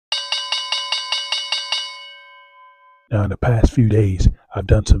Now, in the past few days, I've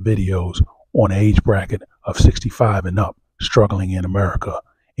done some videos on the age bracket of 65 and up struggling in America.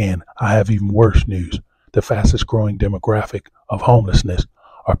 And I have even worse news. The fastest growing demographic of homelessness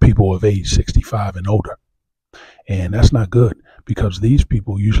are people of age 65 and older. And that's not good, because these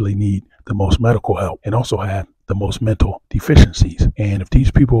people usually need the most medical help and also have the most mental deficiencies. And if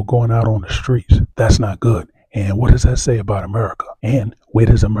these people are going out on the streets, that's not good. And what does that say about America? And where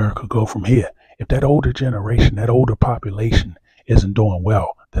does America go from here? If that older generation, that older population isn't doing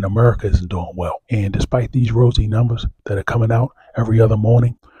well, then America isn't doing well. And despite these rosy numbers that are coming out every other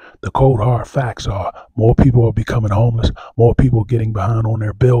morning, the cold hard facts are more people are becoming homeless, more people are getting behind on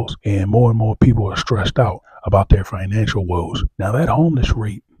their bills, and more people are stressed out about their financial woes. Now, that homeless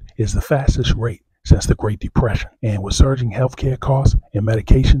rate is the fastest rate since the Great Depression. And with surging healthcare costs and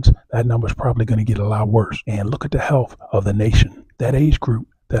medications, that number is probably going to get a lot worse. And look at the health of the nation. That age group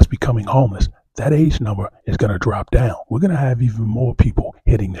that's becoming homeless, that age number is going to drop down. We're going to have even more people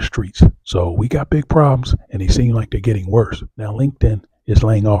hitting the streets. So we got big problems, and they seem like they're getting worse. Now, LinkedIn is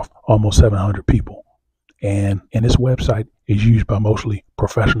laying off almost 700 people. And this website is used by mostly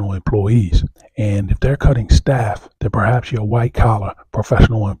professional employees. And if they're cutting staff, then perhaps your white-collar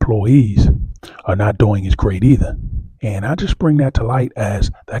professional employees are not doing as great either. And I just bring that to light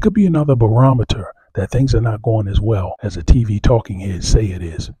as that could be another barometer that things are not going as well as the TV talking heads say it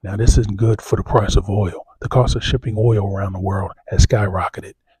is. Now, this isn't good for the price of oil. The cost of shipping oil around the world has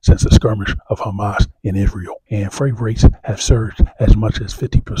skyrocketed since the skirmish of Hamas in Israel. And freight rates have surged as much as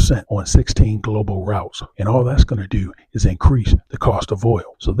 50% on 16 global routes. And all that's going to do is increase the cost of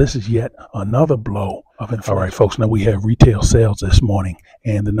oil. So this is yet another blow of inflation. All right, folks, now we have retail sales this morning,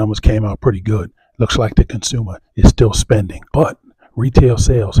 and the numbers came out pretty good. Looks like the consumer is still spending, but retail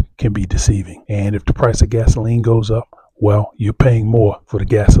sales can be deceiving. And if the price of gasoline goes up, well, you're paying more for the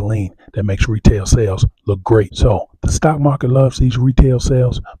gasoline that makes retail sales look great. So the stock market loves these retail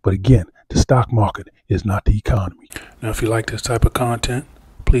sales, but again, the stock market is not the economy. Now, if you like this type of content,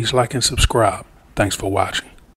 please like and subscribe. Thanks for watching.